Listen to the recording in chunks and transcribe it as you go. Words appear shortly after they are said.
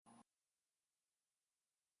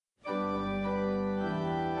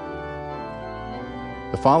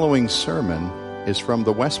following sermon is from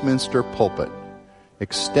the Westminster pulpit,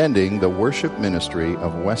 extending the worship ministry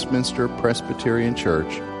of Westminster Presbyterian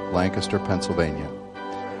Church, Lancaster, Pennsylvania.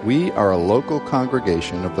 We are a local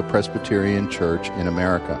congregation of the Presbyterian Church in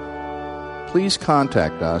America. Please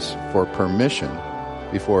contact us for permission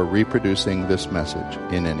before reproducing this message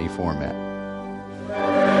in any format.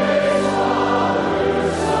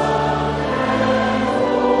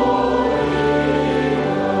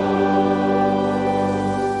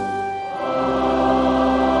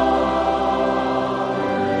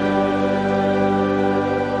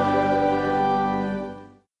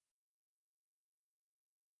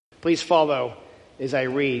 Please follow as I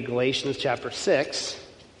read Galatians chapter 6,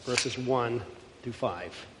 verses 1 through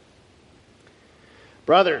 5.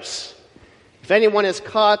 Brothers, if anyone is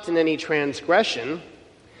caught in any transgression,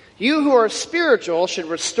 you who are spiritual should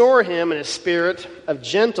restore him in a spirit of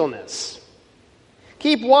gentleness.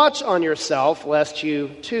 Keep watch on yourself, lest you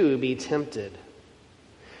too be tempted.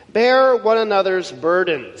 Bear one another's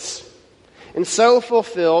burdens, and so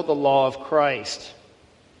fulfill the law of Christ.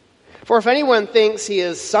 For if anyone thinks he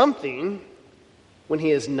is something when he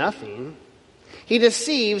is nothing, he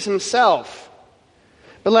deceives himself.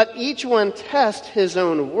 But let each one test his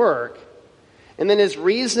own work, and then his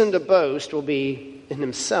reason to boast will be in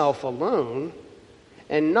himself alone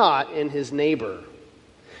and not in his neighbor.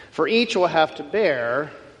 For each will have to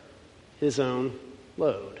bear his own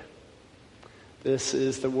load. This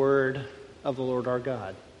is the word of the Lord our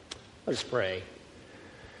God. Let us pray.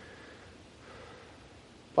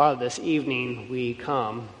 Father, this evening we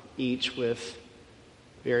come each with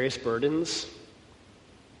various burdens,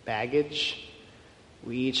 baggage.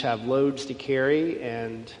 We each have loads to carry,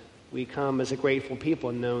 and we come as a grateful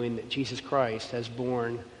people knowing that Jesus Christ has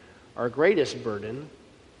borne our greatest burden,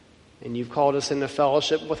 and you've called us into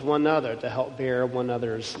fellowship with one another to help bear one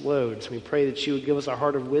another's loads. We pray that you would give us a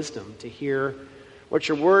heart of wisdom to hear what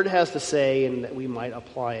your word has to say and that we might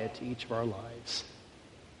apply it to each of our lives.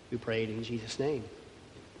 We pray it in Jesus' name.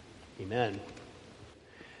 Amen.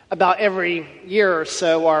 About every year or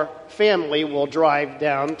so, our family will drive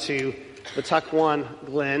down to the Tuckahoe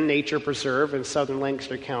Glen Nature Preserve in southern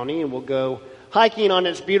Lancaster County, and we'll go hiking on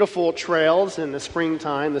its beautiful trails in the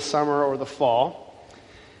springtime, the summer, or the fall.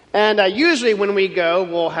 And usually when we go,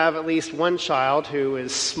 we'll have at least one child who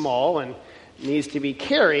is small and needs to be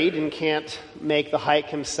carried and can't make the hike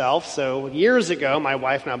himself. So years ago, my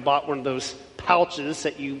wife and I bought one of those pouches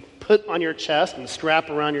that you put on your chest and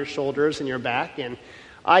strap around your shoulders and your back. And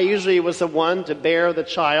I usually was the one to bear the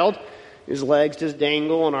child, whose legs just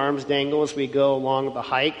dangle and arms dangle as we go along the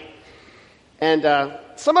hike. And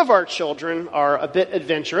some of our children are a bit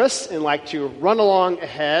adventurous and like to run along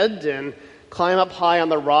ahead and climb up high on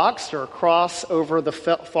the rocks or cross over the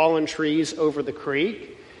fallen trees over the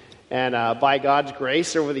creek. And by God's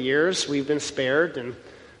grace, over the years, we've been spared and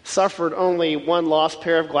suffered only one lost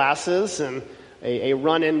pair of glasses and a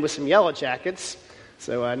run-in with some yellow jackets.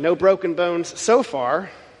 So no broken bones so far,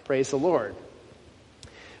 praise the Lord.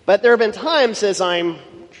 But there have been times as I'm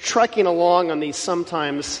trekking along on these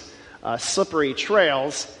sometimes slippery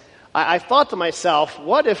trails, I thought to myself,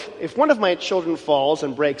 what if one of my children falls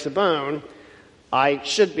and breaks a bone, I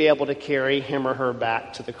should be able to carry him or her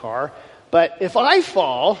back to the car. But if I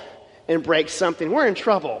fall and break something, we're in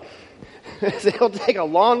trouble. It'll take a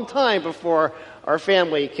long time before our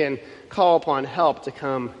family can call upon help to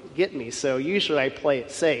come get me. So usually I play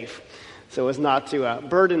it safe so as not to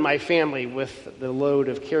burden my family with the load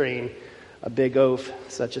of carrying a big oaf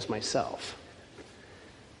such as myself.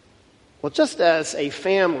 Well, just as a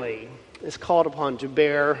family is called upon to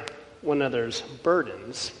bear one another's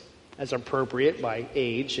burdens as appropriate by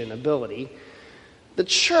age and ability, the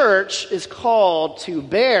church is called to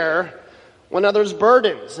bear one another's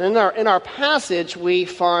burdens. In our passage, we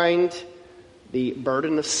find the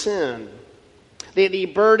burden of sin, the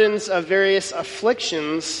burdens of various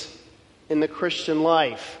afflictions in the Christian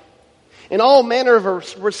life, and all manner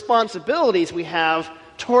of responsibilities we have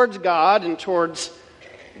towards God and towards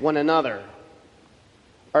one another.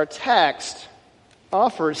 Our text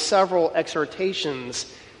offers several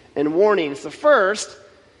exhortations and warnings. The first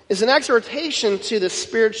is an exhortation to the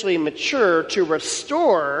spiritually mature to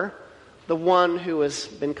restore the one who has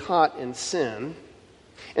been caught in sin.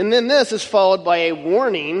 And then this is followed by a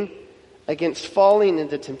warning against falling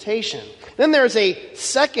into temptation. Then there's a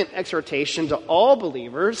second exhortation to all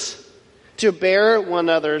believers to bear one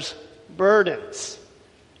another's burdens.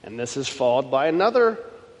 And this is followed by another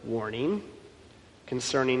warning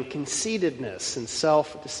concerning conceitedness and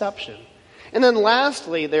self-deception. And then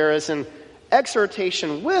lastly, there is an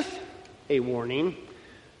exhortation with a warning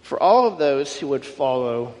for all of those who would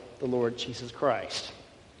follow the Lord Jesus Christ.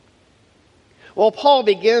 Well, Paul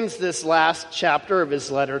begins this last chapter of his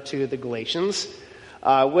letter to the Galatians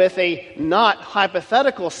with a not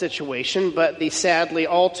hypothetical situation, but the sadly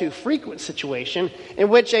all too frequent situation in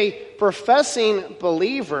which a professing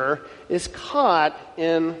believer is caught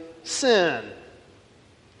in sin.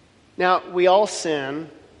 Now, we all sin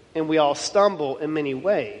and we all stumble in many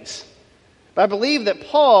ways. But I believe that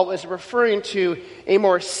Paul is referring to a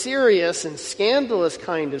more serious and scandalous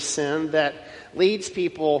kind of sin that leads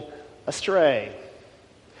people astray.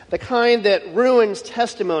 The kind that ruins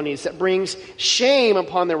testimonies, that brings shame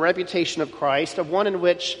upon the reputation of Christ, of one in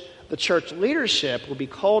which the church leadership will be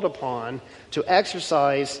called upon to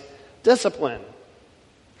exercise discipline.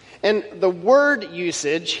 And the word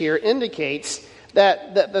usage here indicates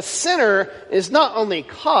that the sinner is not only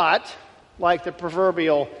caught, like the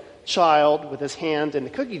proverbial child with his hand in the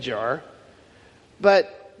cookie jar,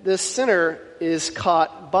 but the sinner is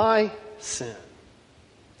caught by sin.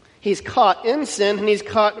 He's caught in sin and he's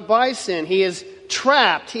caught by sin. He is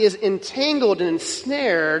trapped, he is entangled and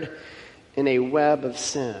ensnared in a web of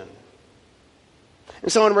sin.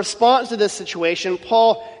 And so in response to this situation,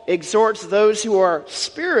 Paul exhorts those who are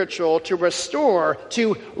spiritual to restore,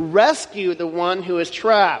 to rescue the one who is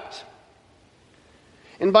trapped.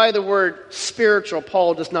 And by the word spiritual,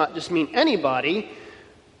 Paul does not just mean anybody,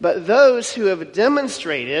 but those who have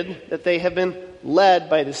demonstrated that they have been led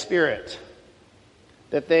by the Spirit,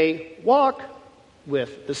 that they walk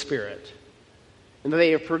with the Spirit, and that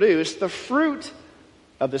they have produced the fruit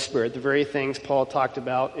of the Spirit, the very things Paul talked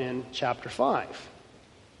about in chapter 5.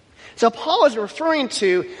 So Paul is referring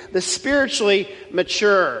to the spiritually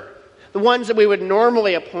mature, the ones that we would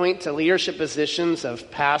normally appoint to leadership positions of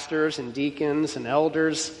pastors and deacons and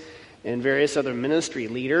elders and various other ministry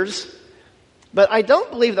leaders. But I don't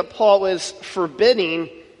believe that Paul is forbidding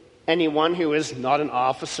anyone who is not an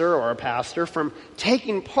officer or a pastor from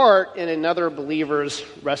taking part in another believer's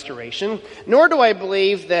restoration, nor do I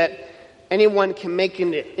believe that anyone can make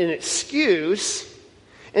an excuse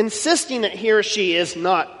insisting that he or she is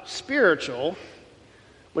not spiritual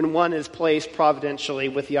when one is placed providentially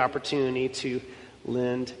with the opportunity to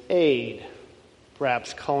lend aid,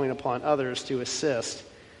 perhaps calling upon others to assist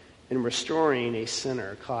in restoring a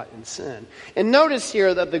sinner caught in sin. And notice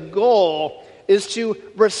here that the goal is to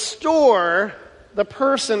restore the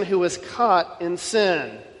person who is caught in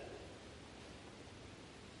sin.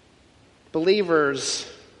 Believers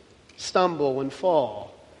stumble and fall.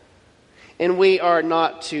 And we are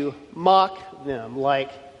not to mock them like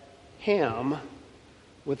Ham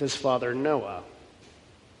with his father Noah.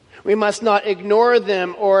 We must not ignore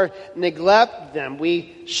them or neglect them.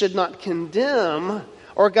 We should not condemn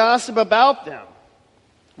or gossip about them.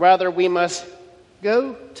 Rather, we must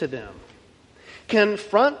go to them,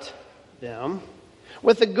 confront them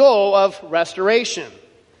with the goal of restoration.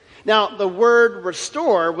 Now, the word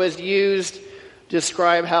restore was used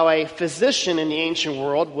describe how a physician in the ancient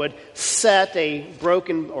world would set a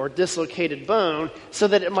broken or dislocated bone so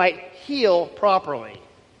that it might heal properly.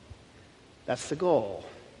 That's the goal.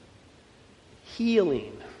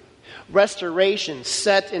 Healing, restoration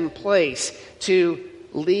set in place to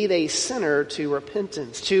lead a sinner to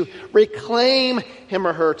repentance, to reclaim him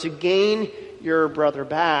or her, to gain your brother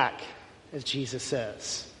back, as Jesus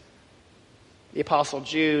says. The Apostle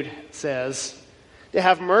Jude says, to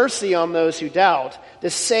have mercy on those who doubt, to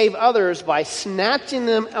save others by snatching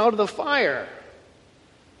them out of the fire.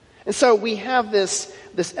 And so we have this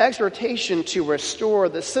exhortation to restore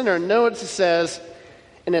the sinner. Notice it says,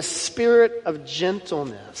 in a spirit of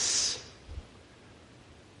gentleness,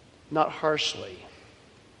 not harshly,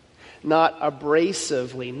 not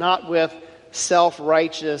abrasively, not with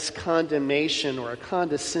self-righteous condemnation or a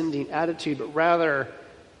condescending attitude, but rather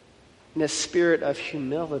in a spirit of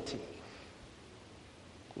humility,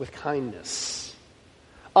 with kindness,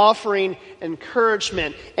 offering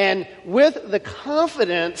encouragement, and with the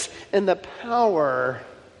confidence in the power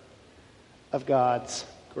of God's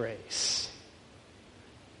grace.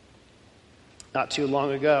 Not too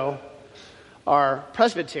long ago, our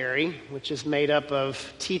presbytery, which is made up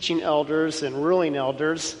of teaching elders and ruling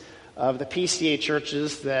elders of the PCA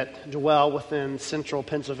churches that dwell within central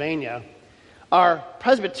Pennsylvania, our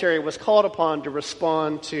presbytery was called upon to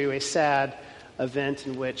respond to a sad event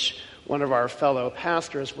in which one of our fellow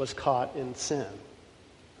pastors was caught in sin,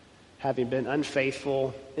 having been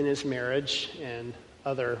unfaithful in his marriage and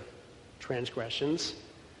other transgressions.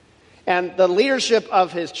 And the leadership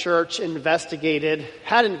of his church had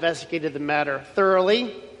investigated the matter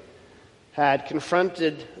thoroughly, had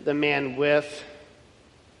confronted the man with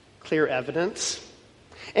clear evidence,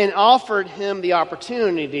 and offered him the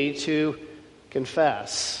opportunity to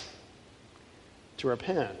confess, to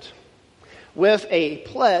repent. with a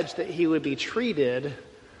pledge that he would be treated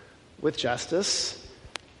with justice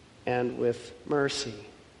and with mercy.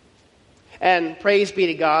 And praise be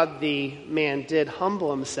to God, the man did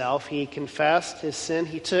humble himself. He confessed his sin.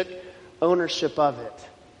 He took ownership of it,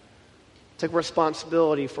 took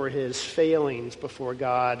responsibility for his failings before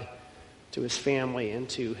God, to his family, and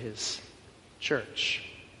to his church.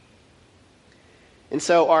 And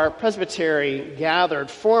so our presbytery gathered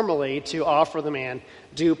formally to offer the man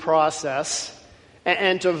due process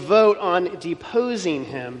and to vote on deposing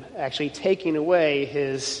him, actually taking away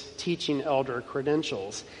his teaching elder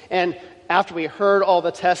credentials. And after we heard all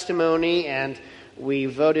the testimony and we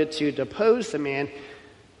voted to depose the man,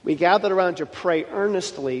 we gathered around to pray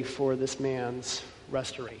earnestly for this man's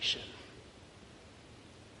restoration.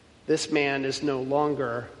 This man is no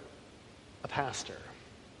longer a pastor,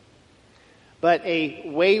 but a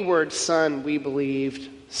wayward son, we believed,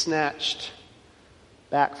 snatched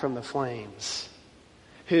back from the flames,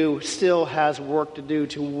 who still has work to do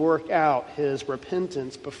to work out his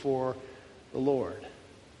repentance before the Lord.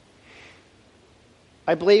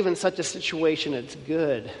 I believe in such a situation it's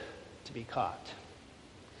good to be caught.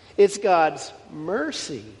 It's God's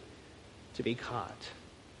mercy to be caught,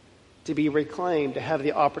 to be reclaimed, to have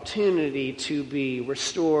the opportunity to be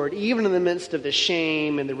restored, even in the midst of the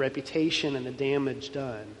shame and the reputation and the damage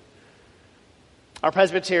done. Our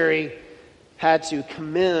presbytery had to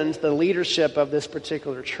commend the leadership of this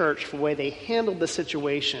particular church for the way they handled the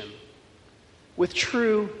situation with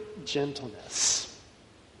true gentleness,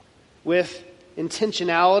 with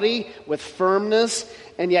intentionality, with firmness,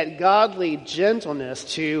 and yet godly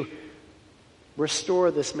gentleness to restore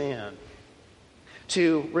this man,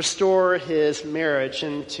 to restore his marriage,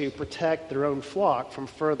 and to protect their own flock from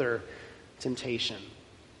further temptation.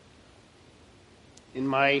 In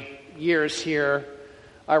my years here,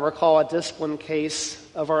 I recall a discipline case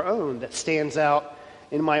of our own that stands out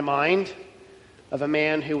in my mind, of a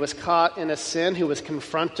man who was caught in a sin, who was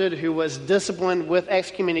confronted, who was disciplined with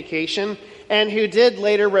excommunication, and who did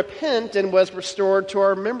later repent and was restored to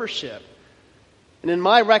our membership. And in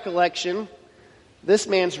my recollection, this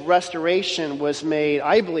man's restoration was made,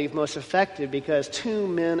 I believe, most effective because two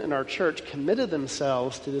men in our church committed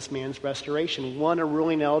themselves to this man's restoration. One a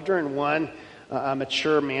ruling elder and one a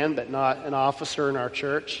mature man, but not an officer in our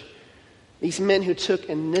church. These men who took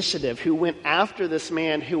initiative, who went after this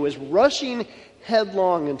man who was rushing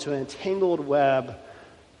headlong into an entangled web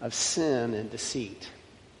of sin and deceit.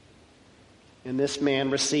 And this man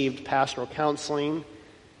received pastoral counseling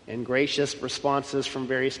and gracious responses from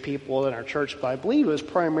various people in our church, but I believe it was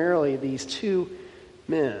primarily these two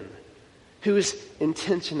men whose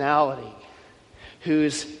intentionality,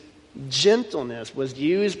 whose gentleness was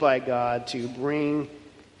used by God to bring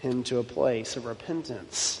him to a place of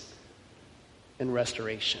repentance and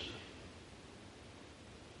restoration.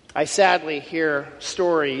 I sadly hear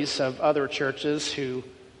stories of other churches who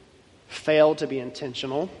fail to be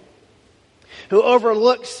intentional, who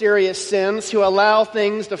overlook serious sins, who allow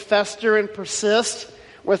things to fester and persist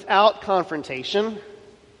without confrontation.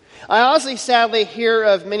 I also sadly hear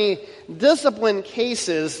of many discipline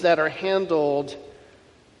cases that are handled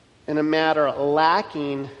in a matter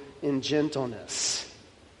lacking in gentleness,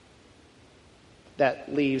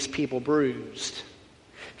 that leaves people bruised,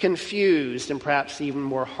 confused, and perhaps even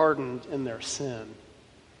more hardened in their sin.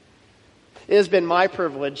 It has been my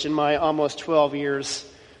privilege in my almost 12 years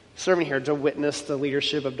serving here to witness the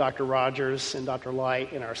leadership of Dr. Rogers and Dr.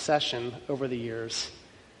 Light in our session over the years,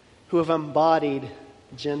 who have embodied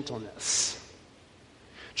gentleness.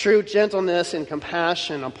 True gentleness and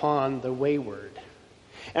compassion upon the wayward.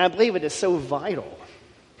 And I believe it is so vital.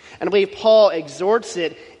 And I believe Paul exhorts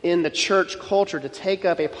it in the church culture to take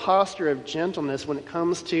up a posture of gentleness when it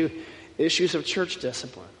comes to issues of church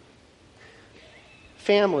discipline,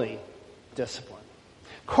 family discipline,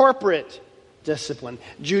 corporate discipline,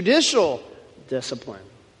 judicial discipline.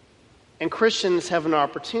 And Christians have an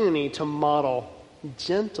opportunity to model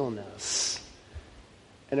gentleness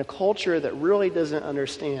in a culture that really doesn't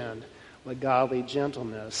understand what godly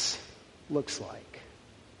gentleness looks like.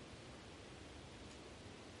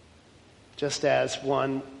 Just as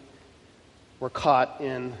one were caught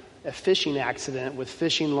in a fishing accident with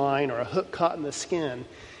fishing line or a hook caught in the skin,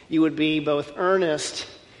 you would be both earnest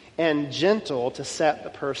and gentle to set the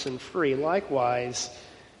person free. Likewise,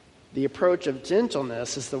 the approach of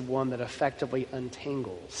gentleness is the one that effectively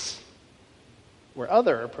untangles, where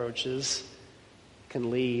other approaches can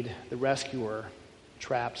lead the rescuer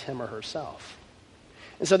trapped him or herself.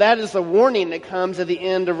 And so that is the warning that comes at the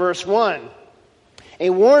end of verse 1. A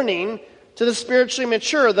warning to the spiritually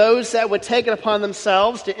mature, those that would take it upon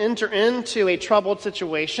themselves to enter into a troubled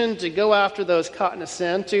situation, to go after those caught in a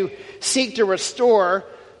sin, to seek to restore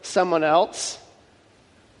someone else.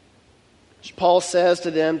 Paul says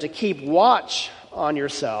to them to keep watch on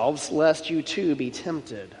yourselves, lest you too be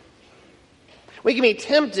tempted. We can be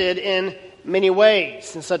tempted in many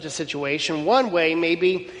ways in such a situation. One way may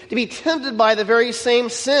be to be tempted by the very same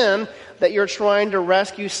sin that you're trying to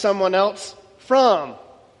rescue someone else from.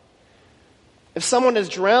 If someone is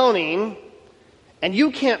drowning and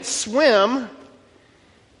you can't swim,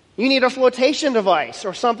 you need a flotation device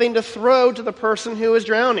or something to throw to the person who is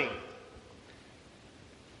drowning.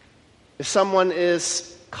 If someone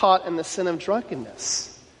is caught in the sin of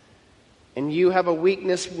drunkenness and you have a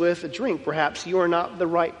weakness with a drink, perhaps you are not the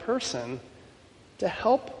right person to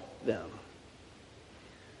help them.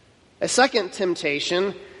 A second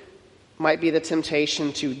temptation might be the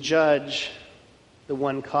temptation to judge the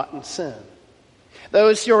one caught in sin.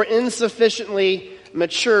 Those who are insufficiently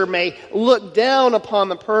mature may look down upon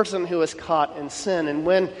the person who is caught in sin. And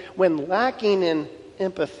when lacking in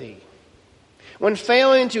empathy, when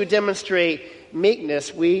failing to demonstrate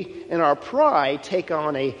meekness, we, in our pride, take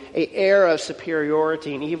on an air of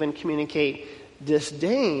superiority and even communicate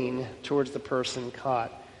disdain towards the person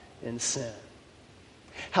caught in sin.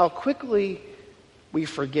 How quickly we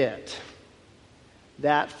forget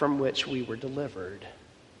that from which we were delivered.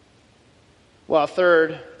 Well, a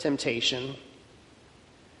third temptation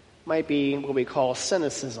might be what we call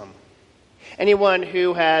cynicism. Anyone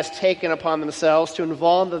who has taken upon themselves to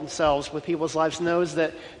involve themselves with people's lives knows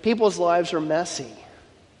that people's lives are messy.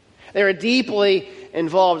 They are deeply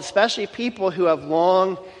involved, especially people who have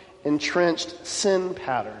long entrenched sin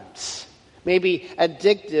patterns, maybe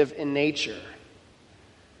addictive in nature.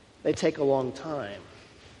 They take a long time.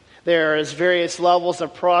 There is various levels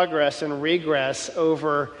of progress and regress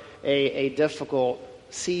over a difficult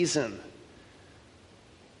season.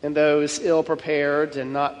 And those ill-prepared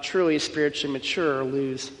and not truly spiritually mature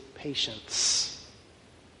lose patience,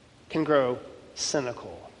 can grow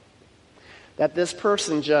cynical, that this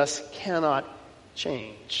person just cannot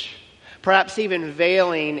change. Perhaps even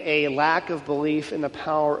veiling a lack of belief in the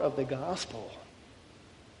power of the gospel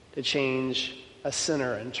to change a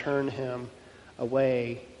sinner and turn him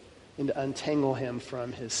away and to untangle him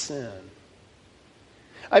from his sin.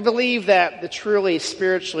 I believe that the truly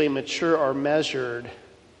spiritually mature are measured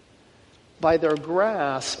by their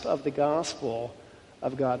grasp of the gospel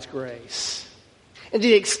of God's grace, and to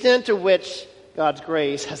the extent to which God's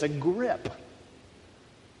grace has a grip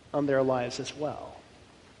on their lives as well.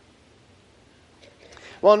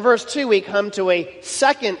 Well, in verse 2, we come to a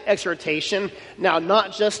second exhortation, now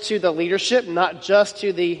not just to the leadership, not just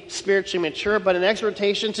to the spiritually mature, but an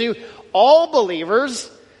exhortation to all believers,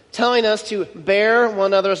 telling us to bear one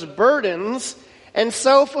another's burdens and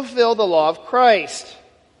so fulfill the law of Christ.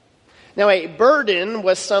 Now, a burden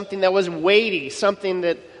was something that was weighty, something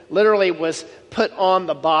that literally was put on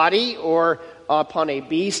the body or upon a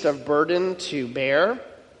beast of burden to bear,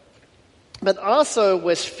 but also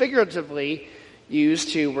was figuratively used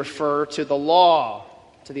to refer to the law,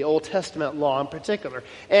 to the Old Testament law in particular.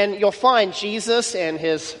 And you'll find Jesus and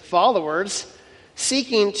his followers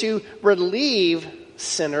seeking to relieve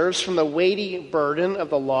sinners from the weighty burden of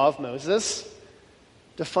the law of Moses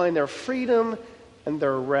to find their freedom and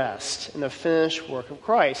their rest in the finished work of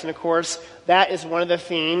Christ. And of course, that is one of the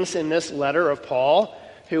themes in this letter of Paul,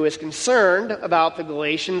 who is concerned about the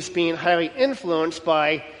Galatians being highly influenced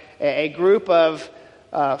by a group of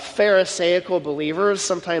Pharisaical believers,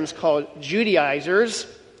 sometimes called Judaizers,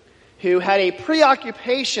 who had a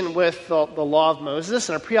preoccupation with the law of Moses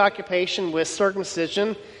and a preoccupation with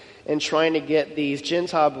circumcision and trying to get these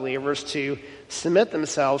Gentile believers to submit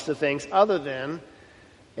themselves to things other than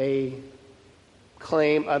a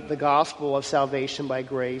claim of the gospel of salvation by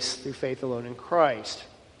grace through faith alone in Christ.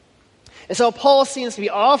 And so Paul seems to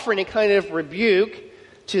be offering a kind of rebuke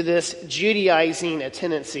to this Judaizing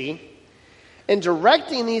tendency and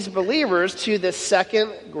directing these believers to the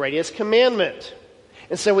second greatest commandment.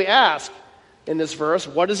 And so we ask in this verse,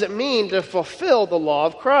 what does it mean to fulfill the law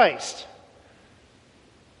of Christ?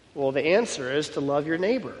 Well, the answer is to love your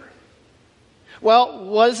neighbor. Well,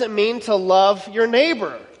 what does it mean to love your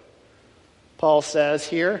neighbor? Paul says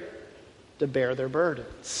here, to bear their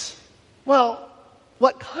burdens. Well,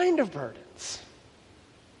 what kind of burdens?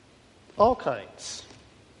 All kinds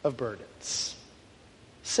of burdens.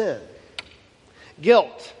 Sin,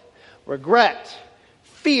 guilt, regret,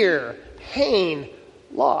 fear, pain,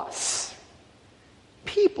 loss.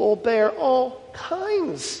 People bear all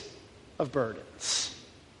kinds of burdens.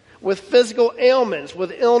 With physical ailments,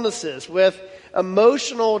 with illnesses, with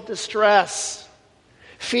emotional distress,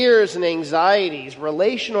 fears and anxieties,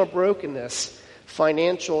 relational brokenness,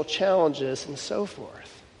 financial challenges, and so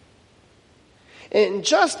forth. And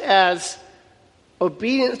just as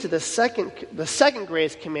obedience to the second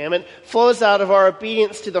greatest commandment flows out of our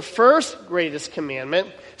obedience to the first greatest commandment,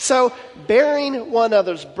 so bearing one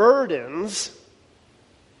another's burdens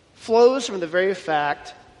flows from the very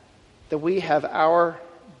fact that we have our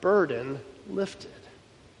burden lifted.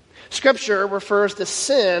 Scripture refers to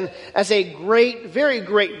sin as a great, very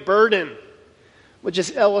great burden, which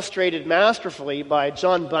is illustrated masterfully by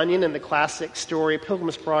John Bunyan in the classic story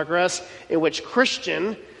Pilgrim's Progress, in which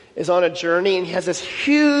Christian is on a journey and he has this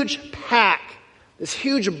huge pack, this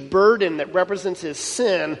huge burden that represents his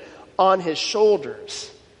sin on his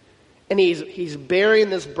shoulders. And he's bearing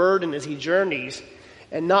this burden as he journeys,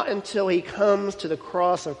 and not until he comes to the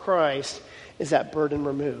cross of Christ is that burden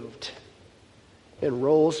removed and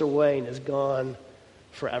rolls away and is gone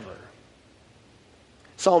forever.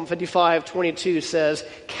 Psalm 55:22 says,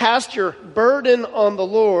 "Cast your burden on the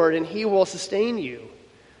Lord, and he will sustain you."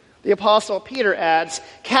 The Apostle Peter adds,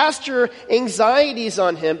 "Cast your anxieties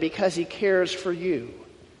on him because he cares for you."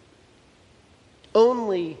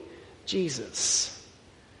 Only Jesus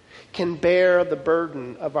can bear the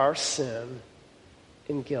burden of our sin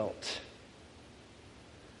and guilt.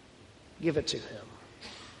 Give it to him.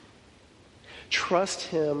 Trust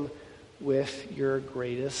him with your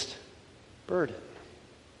greatest burden.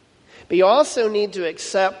 But you also need to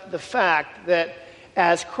accept the fact that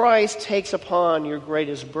as Christ takes upon your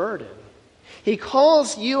greatest burden, he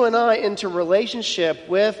calls you and I into relationship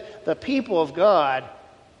with the people of God.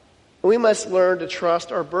 We must learn to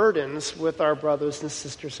trust our burdens with our brothers and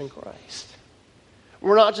sisters in Christ.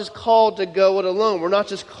 We're not just called to go it alone. We're not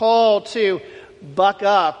just called to buck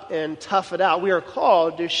up and tough it out. We are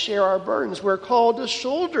called to share our burdens. We're called to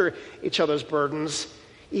shoulder each other's burdens,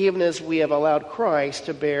 even as we have allowed Christ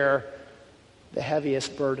to bear the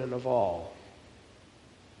heaviest burden of all.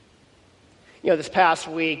 This past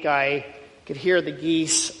week I could hear the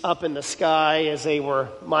geese up in the sky as they were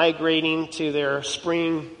migrating to their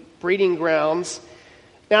spring breeding grounds.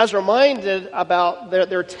 And I was reminded about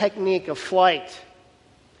their technique of flight,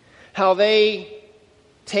 how they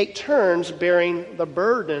take turns bearing the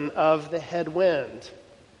burden of the headwind.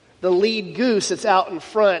 The lead goose that's out in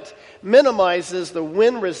front minimizes the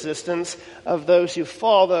wind resistance of those who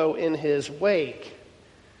follow in his wake.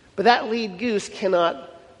 But that lead goose cannot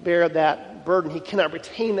bear that burden. He cannot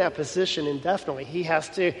retain that position indefinitely. He has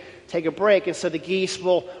to take a break. And so the geese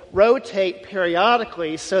will rotate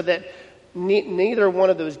periodically so that neither one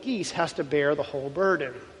of those geese has to bear the whole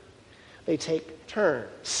burden. They take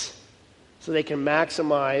turns so they can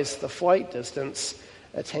maximize the flight distance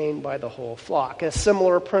attained by the whole flock. A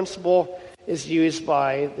similar principle is used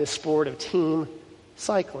by the sport of team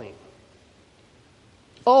cycling.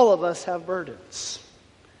 All of us have burdens.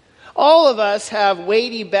 All of us have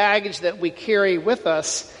weighty baggage that we carry with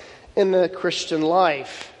us in the Christian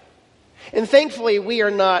life. And thankfully, we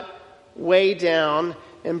are not weighed down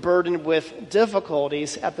and burdened with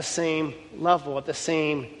difficulties at the same level, at the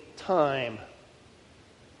same time.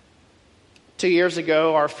 2 years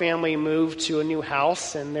ago, our family moved to a new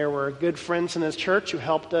house, and there were good friends in this church who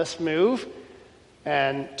helped us move.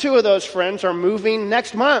 And 2 of those friends are moving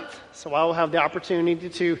next month, so I will have the opportunity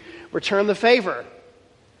to return the favor.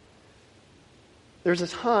 There's a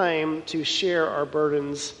time to share our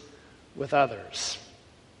burdens with others.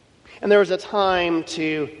 And there is a time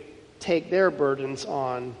to take their burdens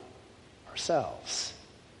on ourselves.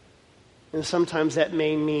 And sometimes that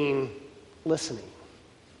may mean listening,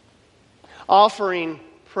 offering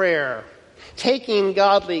prayer, taking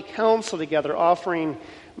godly counsel together, offering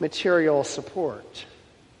material support.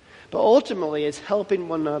 But ultimately, it's helping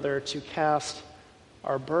one another to cast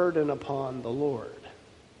our burden upon the Lord,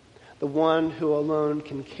 the one who alone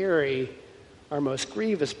can carry our most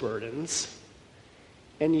grievous burdens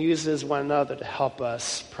and uses one another to help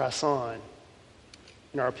us press on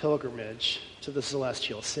in our pilgrimage to the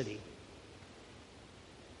celestial city.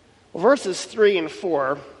 Well, verses 3 and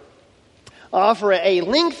 4 offer a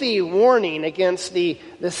lengthy warning against the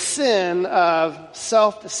sin of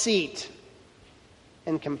self-deceit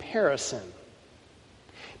and comparison.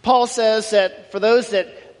 Paul says that for those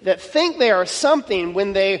that think they are something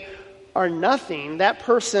when they are nothing, that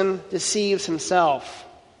person deceives himself.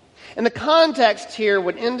 And the context here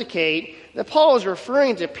would indicate that Paul is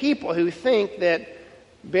referring to people who think that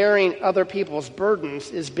bearing other people's burdens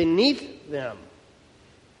is beneath them.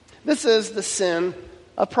 This is the sin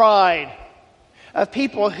of pride, of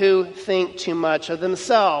people who think too much of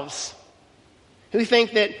themselves, who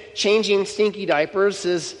think that changing stinky diapers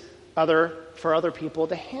is other for other people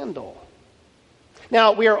to handle.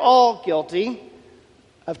 Now, we are all guilty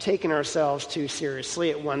of taking ourselves too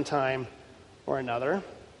seriously at one time or another.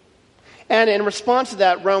 And in response to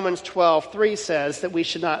that, Romans 12:3 says that we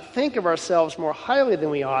should not think of ourselves more highly than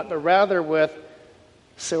we ought, but rather with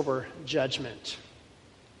sober judgment.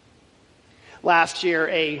 Last year,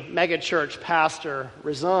 a megachurch pastor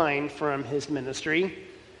resigned from his ministry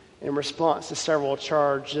in response to several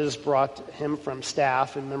charges brought to him from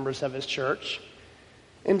staff and members of his church.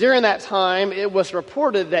 And during that time, it was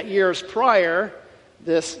reported that years prior,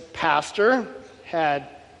 this pastor had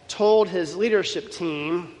told his leadership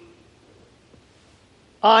team,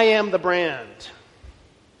 "I am the brand,"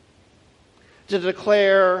 to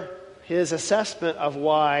declare his assessment of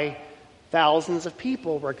why thousands of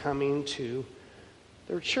people were coming to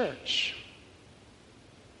their church.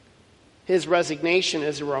 His resignation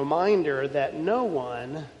is a reminder that no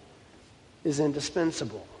one is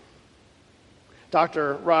indispensable.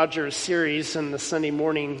 Dr. Rogers' series in the Sunday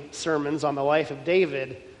morning sermons on the life of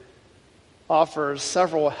David offers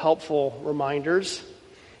several helpful reminders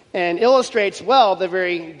and illustrates well the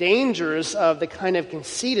very dangers of the kind of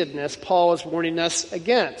conceitedness Paul is warning us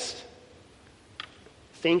against.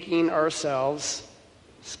 Thinking ourselves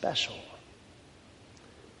special,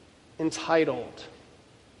 entitled,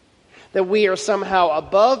 that we are somehow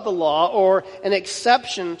above the law or an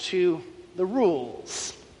exception to the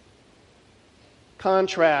rules.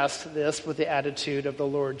 Contrast this with the attitude of the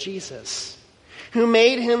Lord Jesus, who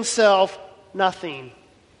made himself nothing,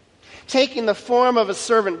 taking the form of a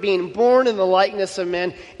servant, being born in the likeness of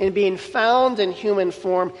men, and being found in human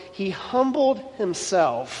form, he humbled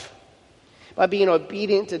himself by being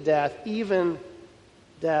obedient to death, even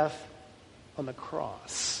death on the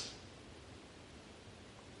cross.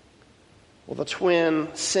 Well, the twin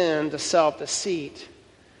sin to self-deceit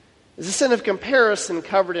is a sin of comparison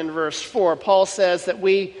covered in verse 4. Paul says that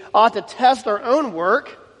we ought to test our own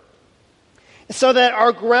work so that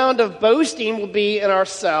our ground of boasting will be in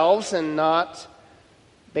ourselves and not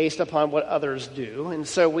based upon what others do. And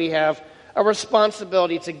so we have a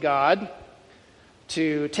responsibility to God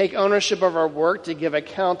to take ownership of our work, to give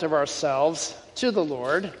account of ourselves to the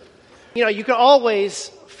Lord. You know, you can always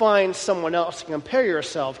find someone else to compare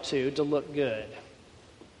yourself to look good,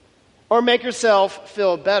 or make yourself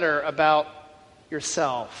feel better about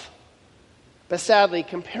yourself. But sadly,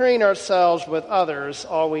 comparing ourselves with others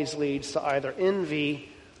always leads to either envy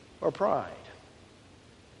or pride.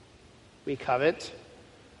 We covet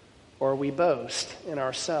or we boast in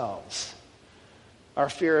ourselves. Our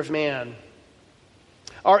fear of man,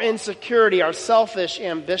 our insecurity, our selfish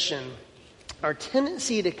ambition, our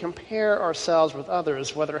tendency to compare ourselves with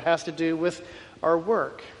others, whether it has to do with our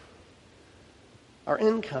work, our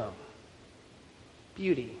income,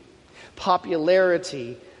 beauty,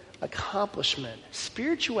 popularity, accomplishment,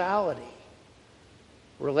 spirituality,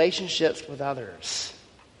 relationships with others.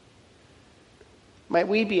 Might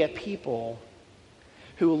we be a people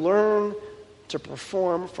who learn to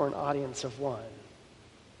perform for an audience of one?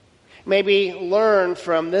 Maybe learn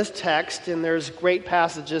from this text, and there's great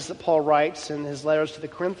passages that Paul writes in his letters to the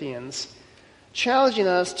Corinthians, challenging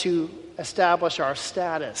us to establish our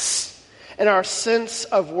status and our sense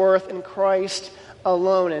of worth in Christ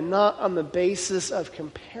alone, and not on the basis of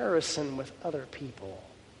comparison with other people.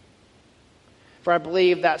 For I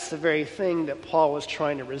believe that's the very thing that Paul was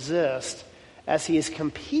trying to resist as he is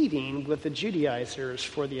competing with the Judaizers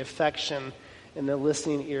for the affection and the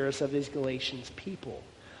listening ears of these Galatians people.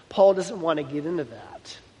 Paul doesn't want to get into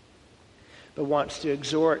that, but wants to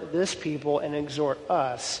exhort this people and exhort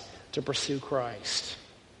us to pursue Christ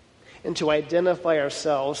and to identify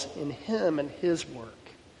ourselves in him and his work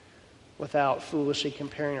without foolishly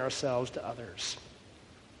comparing ourselves to others.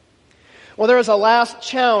 Well, there is a last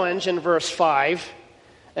challenge in verse 5,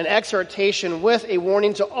 an exhortation with a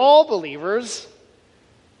warning to all believers,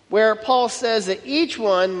 where Paul says that each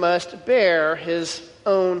one must bear his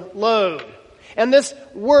own load. And this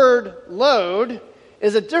word load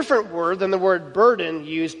is a different word than the word burden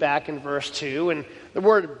used back in verse 2. And the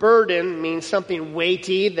word burden means something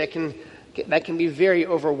weighty that can be very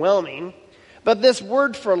overwhelming. But this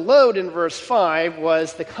word for load in verse 5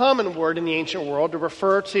 was the common word in the ancient world to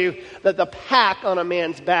refer to the pack on a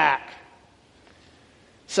man's back.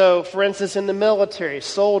 So, for instance, in the military,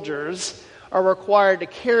 soldiers are required to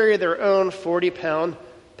carry their own 40-pound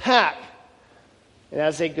pack. And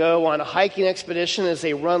as they go on a hiking expedition, as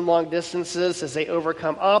they run long distances, as they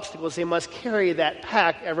overcome obstacles, they must carry that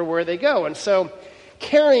pack everywhere they go. And so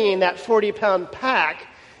carrying that 40-pound pack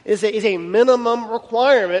is a minimum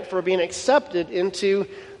requirement for being accepted into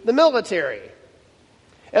the military.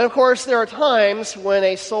 And of course, there are times when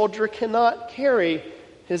a soldier cannot carry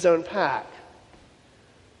his own pack.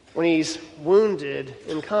 When he's wounded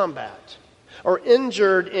in combat or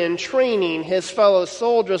injured in training, his fellow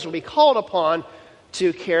soldiers will be called upon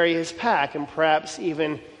to carry his pack and perhaps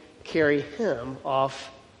even carry him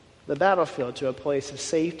off the battlefield to a place of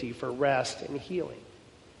safety for rest and healing.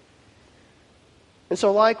 And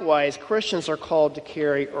so likewise, Christians are called to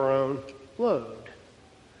carry our own load.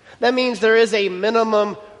 That means there is a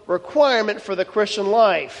minimum requirement for the Christian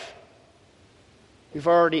life. We've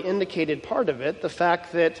already indicated part of it, the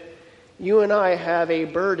fact that you and I have a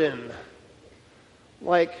burden,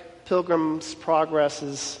 like Pilgrim's Progress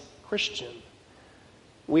is Christian.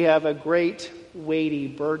 We have a great, weighty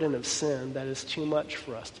burden of sin that is too much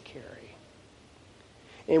for us to carry.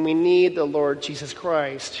 And we need the Lord Jesus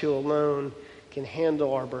Christ, who alone can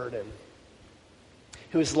handle our burden,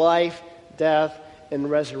 whose life, death, and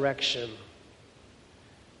resurrection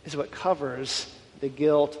is what covers the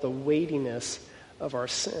guilt, the weightiness of our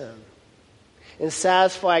sin, and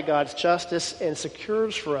satisfy God's justice and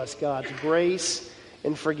secures for us God's grace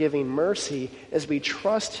and forgiving mercy as we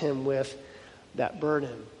trust Him with that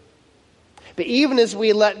burden. But even as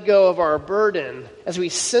we let go of our burden, as we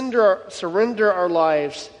surrender our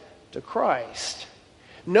lives to Christ,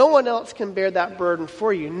 no one else can bear that burden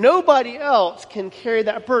for you. Nobody else can carry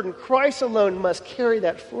that burden. Christ alone must carry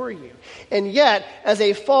that for you. And yet, as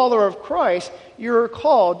a follower of Christ, you're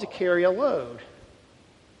called to carry a load.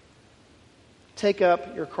 Take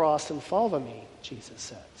up your cross and follow me, Jesus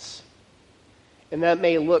says. And that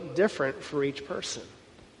may look different for each person.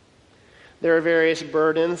 There are various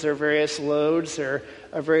burdens, there are various loads, there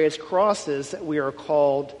are various crosses that we are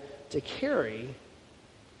called to carry.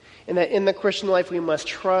 And that in the Christian life we must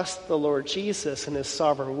trust the Lord Jesus and His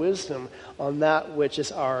sovereign wisdom on that which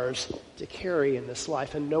is ours to carry in this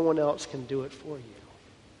life, and no one else can do it for you.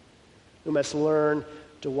 We must learn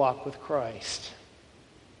to walk with Christ.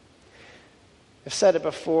 I've said it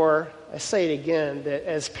before, I say it again, that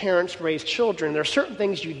as parents raise children, there are certain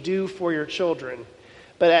things you do for your children,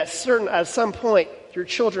 but at some point, your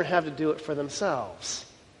children have to do it for themselves.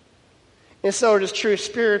 And so it is true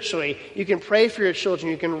spiritually. You can pray for your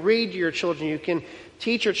children, you can read to your children, you can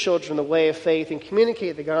teach your children the way of faith and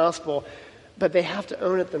communicate the gospel, but they have to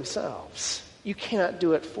own it themselves. You cannot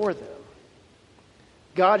do it for them.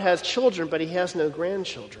 God has children, but He has no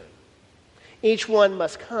grandchildren. Each one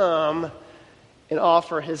must come and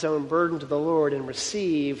offer his own burden to the Lord and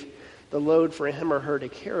receive the load for him or her to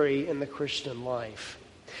carry in the Christian life.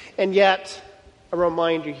 And yet, a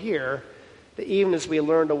reminder here that even as we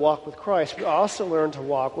learn to walk with Christ, we also learn to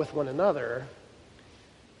walk with one another,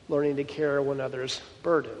 learning to carry one another's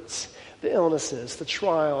burdens, the illnesses, the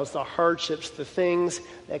trials, the hardships, the things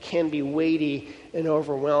that can be weighty and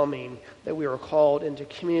overwhelming, that we are called into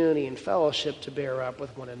community and fellowship to bear up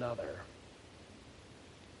with one another.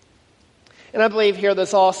 And I believe here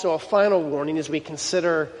there's also a final warning as we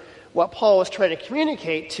consider what Paul was trying to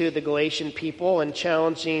communicate to the Galatian people and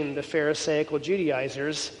challenging the Pharisaical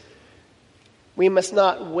Judaizers. We must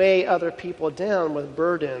not weigh other people down with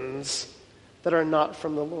burdens that are not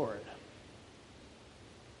from the Lord.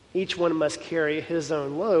 Each one must carry his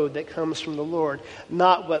own load that comes from the Lord,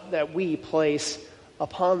 not what that we place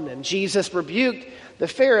upon them. Jesus rebuked the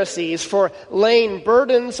Pharisees for laying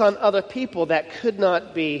burdens on other people that could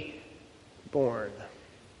not be borne.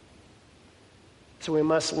 So we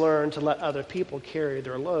must learn to let other people carry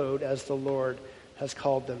their load as the Lord has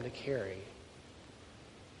called them to carry.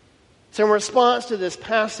 So in response to this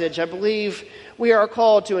passage, I believe we are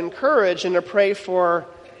called to encourage and to pray for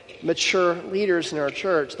mature leaders in our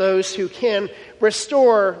church, those who can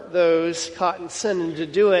restore those caught in sin and to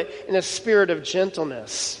do it in a spirit of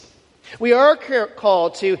gentleness. We are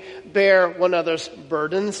called to bear one another's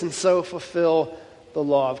burdens and so fulfill the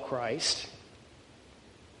law of Christ.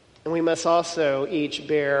 And we must also each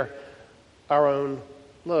bear our own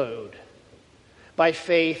load by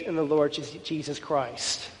faith in the Lord Jesus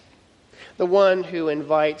Christ, the one who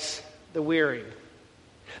invites the weary,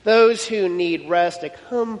 those who need rest to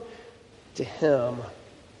come to Him,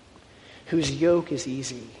 whose yoke is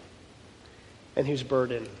easy and whose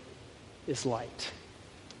burden is light.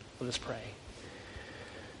 Let us pray.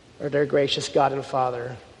 Our dear gracious God and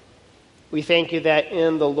Father, we thank you that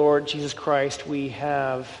in the Lord Jesus Christ we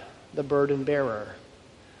have the burden bearer,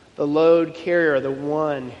 the load carrier, the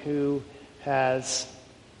one who has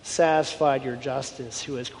satisfied your justice,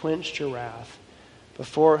 who has quenched your wrath,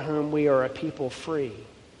 before whom we are a people free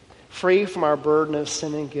from our burden of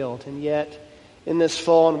sin and guilt. And yet, in this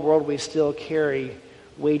fallen world, we still carry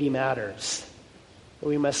weighty matters that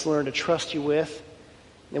we must learn to trust you with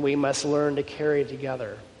and we must learn to carry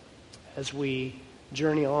together as we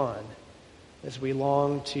journey on, as we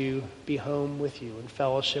long to be home with you in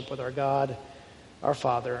fellowship with our God, our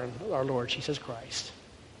Father, and our Lord Jesus Christ,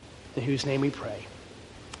 in whose name we pray.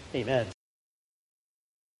 Amen.